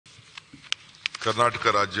ಕರ್ನಾಟಕ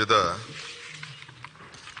ರಾಜ್ಯದ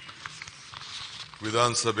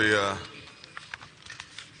ವಿಧಾನಸಭೆಯ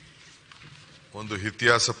ಒಂದು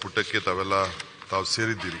ಇತಿಹಾಸ ಪುಟಕ್ಕೆ ತಾವು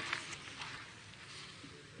ಸೇರಿದ್ದೀರಿ.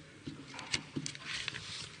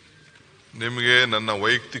 ನಿಮಗೆ ನನ್ನ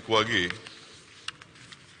ವೈಯಕ್ತಿಕವಾಗಿ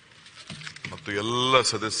ಮತ್ತು ಎಲ್ಲ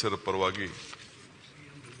ಸದಸ್ಯರ ಪರವಾಗಿ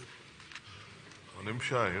ಒಂದು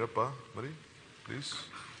ನಿಮಿಷ ಹೇಳಪ್ಪ ಬರೀ ಪ್ಲೀಸ್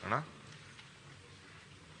ಅಣ್ಣ.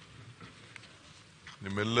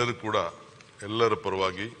 ನಿಮ್ಮೆಲ್ಲರೂ ಕೂಡ ಎಲ್ಲರ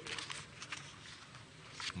ಪರವಾಗಿ,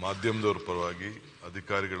 ಮಾಧ್ಯಮದವರ ಪರವಾಗಿ,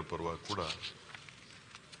 ಅಧಿಕಾರಿಗಳ ಪರವಾಗಿ ಕೂಡ,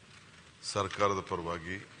 ಸರ್ಕಾರದ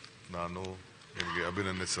ಪರವಾಗಿ ನಾನು ನಿಮಗೆ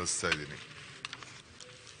ಅಭಿನಂದನೆ ಸಲ್ಲಿಸ್ತಾ ಇದ್ದೀನಿ.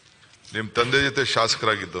 ನಿಮ್ಮ ತಂದೆ ಜೊತೆ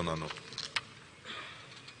ಶಾಸಕರಾಗಿದ್ದವು ನಾನು.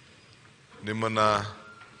 ನಿಮ್ಮನ್ನ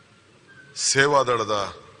ಸೇವಾದಳದ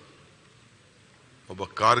ಒಬ್ಬ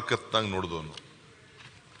ಕಾರ್ಯಕರ್ತನಾಗಿ ನೋಡಿದವನು,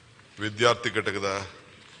 ವಿದ್ಯಾರ್ಥಿ ಘಟಕದ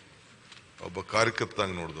ಒಬ್ಬ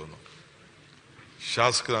ಕಾರ್ಯಕರ್ತನಾಗಿ ನೋಡಿದವನು,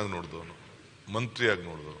 ಶಾಸಕನಾಗಿ ನೋಡಿದವನು, ಮಂತ್ರಿಯಾಗಿ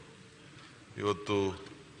ನೋಡಿದವನು, ಇವತ್ತು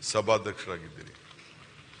ಸಭಾಧ್ಯಕ್ಷರಾಗಿದ್ದೀರಿ.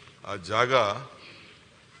 ಆ ಜಾಗ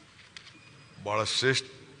ಬಹಳ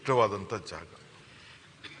ಶ್ರೇಷ್ಠವಾದಂಥ ಜಾಗ.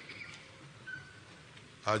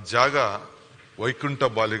 ಆ ಜಾಗ ವೈಕುಂಠ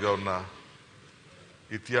ಬಾಲಿಗವ್ರನ್ನ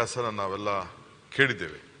ಇತಿಹಾಸನ ನಾವೆಲ್ಲ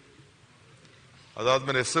ಕೇಳಿದ್ದೇವೆ.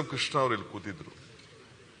 ಅದಾದ್ಮೇಲೆ ಎಸ್.ಎಂ. ಕೃಷ್ಣ ಅವರು ಇಲ್ಲಿ ಕೂತಿದ್ರು,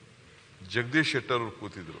 ಜಗದೀಶ್ ಶೆಟ್ಟರ್ ಅವರು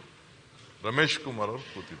ಕೂತಿದ್ರು, ರಮೇಶ್ ಕುಮಾರ್ ಅವರು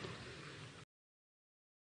ಕೂತಿದ್ರು.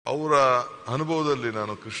 ಅವರ ಅನುಭವದಲ್ಲಿ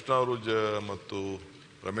ನಾನು ಕೃಷ್ಣ ಅವರು ಮತ್ತು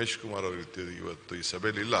ರಮೇಶ್ ಕುಮಾರ್ ಅವರು ಇರ್ತಿದ್ರು. ಇವತ್ತು ಈ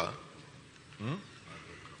ಸಭೆಯಲ್ಲಿ ಇಲ್ಲ.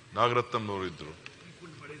 ನಾಗರತ್ನಂನವರು ಇದ್ರು,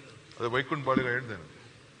 ಅದೇ ವೈಕುಂಠ ಬಾಳಿಗ ಹೇಳ್ದೇನೆ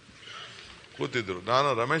ಕೂತಿದ್ರು. ನಾನು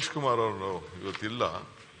ರಮೇಶ್ ಕುಮಾರ್ ಅವರು ಇವತ್ತಿಲ್ಲ.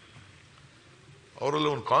 ಅವರಲ್ಲಿ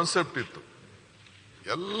ಒಂದು ಕಾನ್ಸೆಪ್ಟ್ ಇತ್ತು,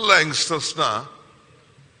 ಎಲ್ಲ ಯಂಗ್ಸ್ಟರ್ಸ್ನ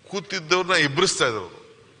ಕೂತಿದ್ದವ್ರನ್ನ ಇಬ್ಬರಿಸ್ತಾ ಇದ್ರು.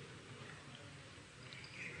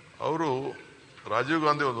 ಅವರು ರಾಜೀವ್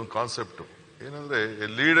ಗಾಂಧಿ ಒಂದೊಂದು ಕಾನ್ಸೆಪ್ಟ್ ಏನಂದ್ರೆ, A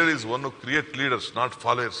leader is one to create leaders not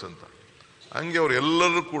followers ಅಂತ. ಹಂಗೆ ಅವ್ರು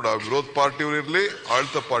ಎಲ್ಲರೂ ಕೂಡ ವಿರೋಧ ಪಾರ್ಟಿಯವರು ಇರಲಿ,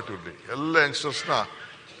 ಆಡಳಿತ ಪಾರ್ಟಿ ಇರಲಿ, ಎಲ್ಲ ಯಂಗ್ಸ್ಟರ್ಸ್ನ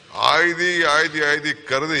ಆಯ್ದಿ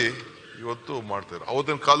ಕರೆದಿ ಇವತ್ತು ಮಾಡ್ತಾರೆ.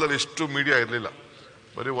 ಅವತ್ತಿನ ಕಾಲದಲ್ಲಿ ಎಷ್ಟು ಮೀಡಿಯಾ ಇರಲಿಲ್ಲ,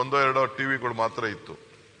 ಬರೀ ಒಂದೋ ಎರಡೋ ಟಿವಿಗಳು ಮಾತ್ರ ಇತ್ತು.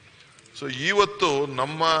 ಸೊ ಇವತ್ತು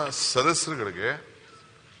ನಮ್ಮ ಸದಸ್ಯರುಗಳಿಗೆ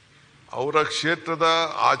ಅವರ ಕ್ಷೇತ್ರದ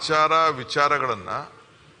ಆಚಾರ ವಿಚಾರಗಳನ್ನ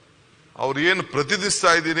ಅವ್ರೇನು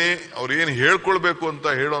ಪ್ರತಿನಿಧಿಸ್ತಾ ಇದ್ದೀನಿ, ಅವ್ರೇನು ಹೇಳ್ಕೊಳ್ಬೇಕು ಅಂತ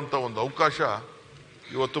ಹೇಳುವಂತ ಒಂದು ಅವಕಾಶ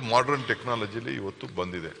ಇವತ್ತು ಮಾಡರ್ನ್ ಟೆಕ್ನಾಲಜಿಲಿ ಇವತ್ತು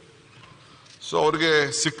ಬಂದಿದೆ. ಸೊ ಅವ್ರಿಗೆ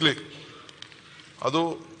ಸಿಕ್ಲಿ. ಅದು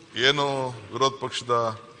ಏನು ವಿರೋಧ ಪಕ್ಷದ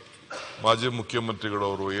ಮಾಜಿ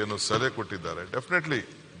ಮುಖ್ಯಮಂತ್ರಿಗಳವರು ಏನು ಸಲಹೆ ಕೊಟ್ಟಿದ್ದಾರೆ, definitely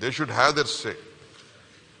they should have their ಸೇ.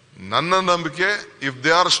 ನನ್ನ ನಂಬಿಕೆ, if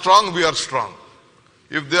they are strong we are strong,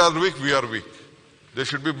 if they are weak we are weak. They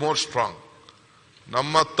should be more strong.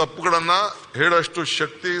 ನಮ್ಮ ತಪ್ಪುಗಳನ್ನ ಹೇಳೋಷ್ಟು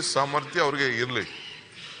ಶಕ್ತಿ ಸಾಮರ್ಥ್ಯ ಅವ್ರಿಗೆ ಇರಲಿ.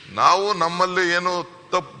 ನಾವು ನಮ್ಮಲ್ಲಿ ಏನು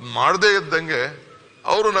ತಪ್ಪು ಮಾಡದೇ ಇದ್ದಂಗೆ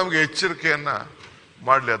ಅವರು ನಮಗೆ ಎಚ್ಚರಿಕೆಯನ್ನ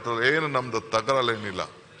ಮಾಡಲಿ. ಅಥವಾ ಏನು ನಮ್ದು ತಕರಾಲೇನಿಲ್ಲ.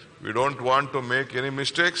 We don't want to make any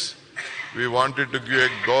mistakes. We wanted to give A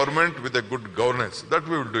government with A good governance. That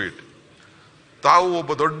we will do it. ತಾವು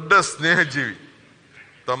ಒಬ್ಬ ದೊಡ್ಡ ಸ್ನೇಹಜೀವಿ.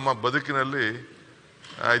 ತಮ್ಮ ಬದುಕಿನಲ್ಲಿ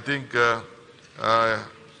ಐ ಥಿಂಕ್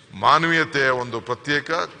ಮಾನವೀಯತೆಯ ಒಂದು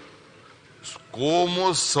ಪ್ರತ್ಯೇಕ, ಕೋಮು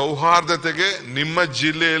ಸೌಹಾರ್ದತೆಗೆ ನಿಮ್ಮ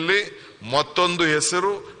ಜಿಲ್ಲೆಯಲ್ಲಿ ಮತ್ತೊಂದು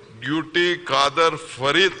ಹೆಸರು ಡ್ಯೂಟಿ ಖಾದರ್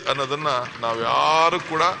ಫರೀದ್ ಅನ್ನೋದನ್ನ ನಾವ್ಯಾರು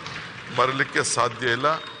ಕೂಡ ಮರಲಿಕ್ಕೆ ಸಾಧ್ಯ ಇಲ್ಲ.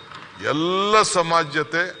 ಎಲ್ಲ ಸಮಾಜ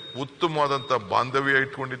ಜೊತೆ ಉತ್ತಮವಾದಂಥ ಬಾಂಧವ್ಯ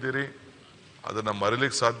ಇಟ್ಕೊಂಡಿದ್ದೀರಿ, ಅದನ್ನ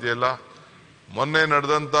ಮರಲಿಕ್ಕೆ ಸಾಧ್ಯ ಇಲ್ಲ. ಮೊನ್ನೆ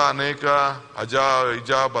ನಡೆದಂತ ಅನೇಕ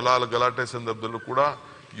ಇಜಾ ಬಲಾಲ್ ಗಲಾಟೆ ಸಂದರ್ಭದಲ್ಲೂ ಕೂಡ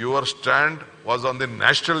your stand was on the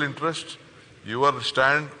national interest, your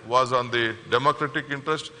stand was on the democratic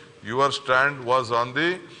interest, your stand was on the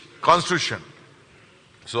constitution.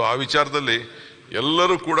 So ಆ ವಿಚಾರದಲ್ಲಿ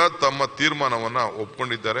ಎಲ್ಲರೂ ಕೂಡ ತಮ್ಮ ತೀರ್ಮಾನವನ್ನ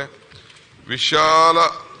ಒಪ್ಕೊಂಡಿದ್ದಾರೆ. ವಿಶಾಲ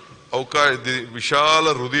ವಿಶಾಲ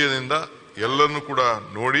ಹೃದಯದಿಂದ ಎಲ್ಲರನ್ನೂ ಕೂಡ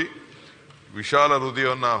ನೋಡಿ ವಿಶಾಲ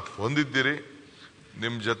ಹೃದಯವನ್ನ ಹೊಂದಿದ್ದೀರಿ.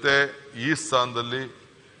 ನಿಮ್ಮ ಜೊತೆ ಈ ಸ್ಥಾನದಲ್ಲಿ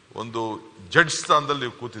ಒಂದು ಜಡ್ಜ್ ಸ್ಥಾನದಲ್ಲಿ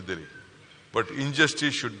ನೀವು ಕೂತಿದ್ದೀರಿ. But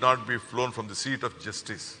injustice should not be ಫ್ಲೋನ್ from the seat of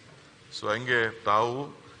justice. So ಹಂಗೆ ತಾವು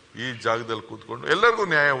ಈ ಜಾಗದಲ್ಲಿ ಕೂತ್ಕೊಂಡು ಎಲ್ಲರಿಗೂ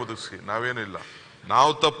ನ್ಯಾಯ ಒದಗಿಸಿ. ನಾವೇನು ಇಲ್ಲ,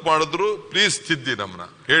 ನಾವು ತಪ್ಪು ಮಾಡಿದ್ರು ಪ್ಲೀಸ್ ತಿದ್ದಿ, ನಮ್ಮನ್ನ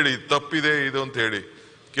ಹೇಳಿ ತಪ್ಪಿದೆ ಇದು ಅಂತ ಹೇಳಿ.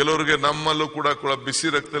 ಕೆಲವರಿಗೆ ನಮ್ಮಲ್ಲೂ ಕೂಡ ಬಿಸಿ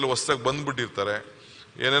ರಕ್ತದಲ್ಲಿ ಹೊಸದಾಗಿ ಬಂದ್ಬಿಟ್ಟಿರ್ತಾರೆ,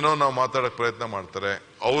 ಏನೇನೋ ನಾವು ಮಾತಾಡಕ್ ಪ್ರಯತ್ನ ಮಾಡ್ತಾರೆ.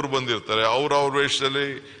 ಅವ್ರು ಬಂದಿರ್ತಾರೆ, ಅವ್ರ ವೇಷದಲ್ಲಿ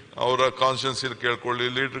ಅವರ ಕಾನ್ಸ್ಟಿಟ್ಯೂನ್ಸಿ ಕೇಳ್ಕೊಳ್ಳಿ,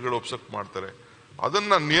 ಲೀಡರ್ಗಳು ಒಪ್ಸಕ್ ಮಾಡ್ತಾರೆ.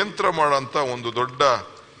 ಅದನ್ನ ನಿಯಂತ್ರಣ ಮಾಡೋಂಥ ಒಂದು ದೊಡ್ಡ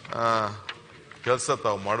ಕೆಲಸ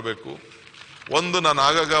ತಾವು ಮಾಡಬೇಕು. ಒಂದು, ನಾನು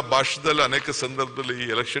ಆಗಾಗ ಭಾಷಣದಲ್ಲಿ ಅನೇಕ ಸಂದರ್ಭದಲ್ಲಿ ಈ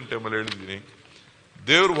ಎಲೆಕ್ಷನ್ ಟೈಮಲ್ಲಿ ಹೇಳಿದ್ದೀನಿ,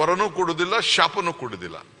 ದೇವ್ರು ವರನೂ ಕೊಡುವುದಿಲ್ಲ, ಶಾಪನೂ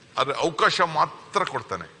ಕೊಡುವುದಿಲ್ಲ, ಆದ್ರೆ ಅವಕಾಶ ಮಾತ್ರ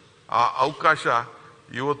ಕೊಡ್ತಾನೆ. ಆ ಅವಕಾಶ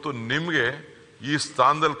ಇವತ್ತು ನಿಮ್ಗೆ ಈ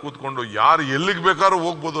ಸ್ಥಾನದಲ್ಲಿ ಕೂತ್ಕೊಂಡು ಯಾರು ಎಲ್ಲಿಗೆ ಬೇಕಾದ್ರೂ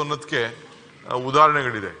ಹೋಗ್ಬೋದು ಅನ್ನೋದಕ್ಕೆ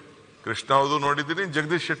ಉದಾಹರಣೆಗಳಿದೆ. ಕೃಷ್ಣ ಅವ್ರದ್ದು ನೋಡಿದ್ದೀನಿ,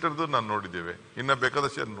 ಜಗದೀಶ್ ಶೆಟ್ಟರ್ದು ನಾನು ನೋಡಿದ್ದೇವೆ, ಇನ್ನ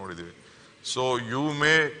ಬೇಕಾದಷ್ಟು ನೋಡಿದ್ದೀವಿ. So you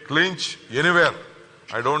may ಕ್ಲಿಂಚ್ anywhere,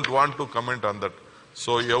 I don't want to comment on that.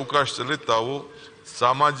 So ಈ ಅವಕಾಶದಲ್ಲಿ ತಾವು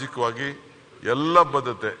ಸಾಮಾಜಿಕವಾಗಿ ಎಲ್ಲ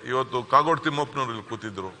ಬದ್ಧತೆ, ಇವತ್ತು ಕಾಗೋಡು ತಿಮ್ಮಪ್ಪನವ್ರು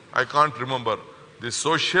ಕೂತಿದ್ರು, I can't remember the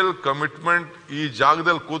social commitment. ಈ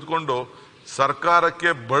ಜಾಗದಲ್ಲಿ ಕೂತ್ಕೊಂಡು ಸರ್ಕಾರಕ್ಕೆ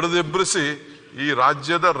ಬಡದೆಬ್ರಿಸಿ ಈ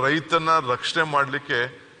ರಾಜ್ಯದ ರೈತನ ರಕ್ಷಣೆ ಮಾಡಲಿಕ್ಕೆ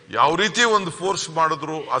ಯಾವ ರೀತಿ ಒಂದು ಫೋರ್ಸ್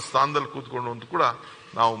ಮಾಡಿದ್ರು ಆ ಸ್ಥಾನದಲ್ಲಿ ಕೂತ್ಕೊಂಡು ಅಂತ ಕೂಡ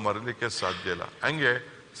ನಾವು ಮರೀಲಿಕ್ಕೆ ಸಾಧ್ಯ ಇಲ್ಲ. ಹಂಗೆ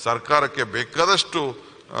ಸರ್ಕಾರಕ್ಕೆ ಬೇಕಾದಷ್ಟು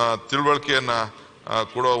ತಿಳುವಳಿಕೆಯನ್ನ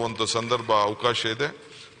ಕೊಡೋ ಒಂದು ಸಂದರ್ಭ ಅವಕಾಶ ಇದೆ.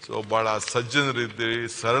 ಸೊ ಬಹಳ ಸಜ್ಜನರಿದ್ದೀರಿ,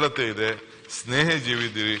 ಸರಳತೆ ಇದೆ, ಸ್ನೇಹ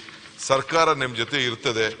ಜೀವಿದ್ದೀರಿ, ಸರ್ಕಾರ ನಿಮ್ಮ ಜೊತೆ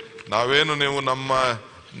ಇರ್ತದೆ. ನಾವೇನು ನೀವು ನಮ್ಮ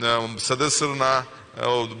ಸದಸ್ಯರನ್ನ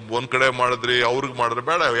ಒಂದ್ ಕಡೆ ಮಾಡಿದ್ರಿ ಅವ್ರಿಗೆ ಮಾಡಿದ್ರೆ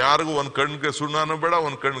ಬೇಡ, ಯಾರಿಗೂ ಒಂದ್ ಕಣ್ಣಿಗೆ ಸುಣ್ಣನೂ ಬೇಡ,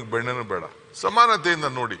 ಒಂದ್ ಕಣ್ಣಿಗೆ ಬೆಣ್ಣೆನೂ ಬೇಡ, ಸಮಾನತೆಯಿಂದ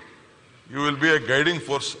ನೋಡಿ. You will be A guiding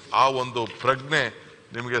force. ಆ ಒಂದು ಪ್ರಜ್ಞೆ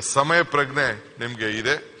ನಿಮಗೆ, ಸಮಯ ಪ್ರಜ್ಞೆ ನಿಮಗೆ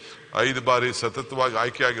ಇದೆ. 5 ಬಾರಿ ಸತತವಾಗಿ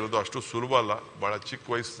ಆಯ್ಕೆ ಆಗಿರೋದು ಅಷ್ಟು ಸುಲಭ ಅಲ್ಲ. ಬಹಳ ಚಿಕ್ಕ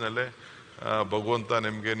ವಯಸ್ಸಿನಲ್ಲೇ ಭಗವಂತ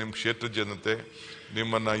ನಿಮಗೆ, ನಿಮ್ಮ ಕ್ಷೇತ್ರ ಜನತೆ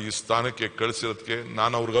ನಿಮ್ಮನ್ನ ಈ ಸ್ಥಾನಕ್ಕೆ ಕಳಿಸಿರೋದಕ್ಕೆ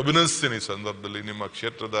ನಾನು ಅವ್ರಿಗೆ ಅಭಿನಂದಿಸ್ತೀನಿ. ಈ ಸಂದರ್ಭದಲ್ಲಿ ನಿಮ್ಮ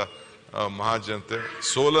ಕ್ಷೇತ್ರದ ಮಹಾಜನತೆ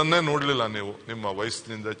ಸೋಲನ್ನೇ ನೋಡ್ಲಿಲ್ಲ ನೀವು ನಿಮ್ಮ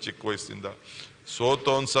ವಯಸ್ಸಿನಿಂದ, ಚಿಕ್ಕ ವಯಸ್ಸಿನಿಂದ.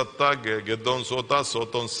 ಸೋತವನ್ ಸತ್ತ, ಗೆದ್ದವನ್ ಸೋತ,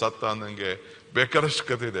 ಸೋತವನ್ ಸತ್ತ ಅನ್ನಂಗೆ ಬೇಕಾದಷ್ಟು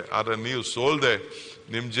ಕಥೆ ಇದೆ. ಆದ್ರೆ ನೀವು ಸೋಲ್ದೆ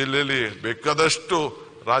ನಿಮ್ಮ ಜಿಲ್ಲೆಯಲ್ಲಿ ಬೇಕಾದಷ್ಟು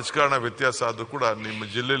ರಾಜಕಾರಣ ವ್ಯತ್ಯಾಸ ಆದ್ರೂ ಕೂಡ ನಿಮ್ಮ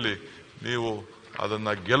ಜಿಲ್ಲೆಯಲ್ಲಿ ನೀವು ಅದನ್ನ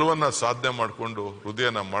ಗೆಲುವನ್ನ ಸಾಧನೆ ಮಾಡಿಕೊಂಡು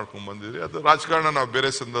ಹೃದಯನ ಮಾಡ್ಕೊಂಡು ಬಂದಿದ್ರಿ. ಅದು ರಾಜಕಾರಣ ನಾವು ಬೇರೆ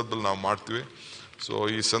ಸಂದರ್ಭದಲ್ಲಿ ನಾವು ಮಾಡ್ತೀವಿ. ಸೊ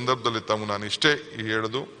ಈ ಸಂದರ್ಭದಲ್ಲಿ ತಮಗೆ ನಾನು ಇಷ್ಟೇ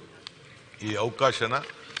ಹೇಳೋದು, ಈ ಅವಕಾಶನ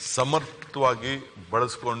ಸಮರ್ಥವಾಗಿ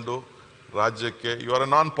ಬಳಸ್ಕೊಂಡು ರಾಜ್ಯಕ್ಕೆ, you are a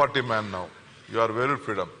non party man, ನಾವು you are very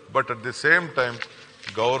freedom, but at the same time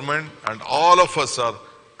government and all of us are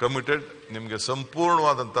committed. ನಿಮಗೆ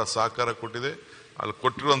ಸಂಪೂರ್ಣವಾದಂಥ ಸಹಕಾರ ಕೊಟ್ಟಿದೆ. ಅಲ್ಲಿ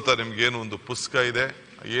ಕೊಟ್ಟಿರುವಂಥ ನಿಮ್ಗೇನು ಒಂದು ಪುಸ್ತಕ ಇದೆ,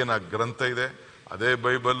 ಏನು ಆ ಗ್ರಂಥ ಇದೆ, ಅದೇ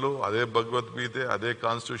ಬೈಬಲ್ಲು, ಅದೇ ಭಗವದ್ಗೀತೆ, ಅದೇ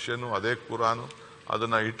ಕಾನ್ಸ್ಟಿಟ್ಯೂಷನ್, ಅದೇ ಕುರಾನು,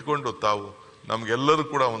 ಅದನ್ನ ಇಟ್ಕೊಂಡು ತಾವು ನಮ್ಗೆಲ್ಲರೂ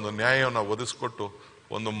ಕೂಡ ಒಂದು ನ್ಯಾಯವನ್ನು ಒದಗಿಸ್ಕೊಟ್ಟು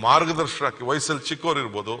ಒಂದು ಮಾರ್ಗದರ್ಶನಕ್ಕೆ, ವಯಸ್ಸಲ್ಲಿ ಚಿಕ್ಕವರು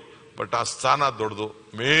ಇರ್ಬೋದು, ಬಟ್ ಆ ಸ್ಥಾನ ದೊಡ್ಡದು,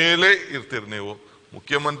 ಮೇಲೆ ಇರ್ತೀರಿ ನೀವು.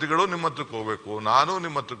 ಮುಖ್ಯಮಂತ್ರಿಗಳು ನಿಮ್ಮ ಹತ್ರಕ್ಕೆ ಹೋಗ್ಬೇಕು, ನಾನು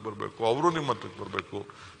ನಿಮ್ಮ ಹತ್ರಕ್ಕೆ ಬರಬೇಕು, ಅವರು ನಿಮ್ಮ ಹತ್ರಕ್ಕೆ ಬರಬೇಕು,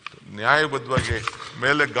 ನ್ಯಾಯಬದ್ಧವಾಗಿ.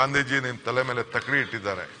 ಮೇಲೆ ಗಾಂಧೀಜಿ ನಿಮ್ಮ ತಲೆ ಮೇಲೆ ತಕ್ಕಡಿ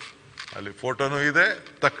ಇಟ್ಟಿದ್ದಾರೆ, ಅಲ್ಲಿ ಫೋಟೋನೂ ಇದೆ,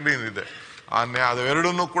 ತಕ್ಕಡಿನೂ ಇದೆ.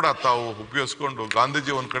 ಅವೆರಡನ್ನೂ ಕೂಡ ತಾವು ಉಪಯೋಗಿಸ್ಕೊಂಡು,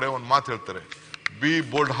 ಗಾಂಧೀಜಿ ಒಂದ್ ಕಡೆ ಒಂದು ಮಾತು ಹೇಳ್ತಾರೆ, B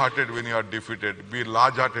bold hearted win you are defeated, B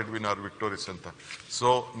large hearted win R victorious ಅಂತ. ಸೊ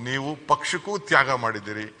ನೀವು ಪಕ್ಷಕ್ಕೂ ತ್ಯಾಗ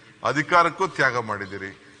ಮಾಡಿದ್ದೀರಿ, ಅಧಿಕಾರಕ್ಕೂ ತ್ಯಾಗ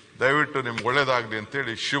ಮಾಡಿದ್ದೀರಿ. ದಯವಿಟ್ಟು ನಿಮ್ಗೆ ಒಳ್ಳೇದಾಗ್ಲಿ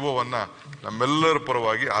ಅಂತೇಳಿ ಶುಭವನ್ನ ನಮ್ಮೆಲ್ಲರ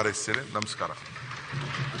ಪರವಾಗಿ ಹಾರೈಸ್ತೀನಿ. ನಮಸ್ಕಾರ.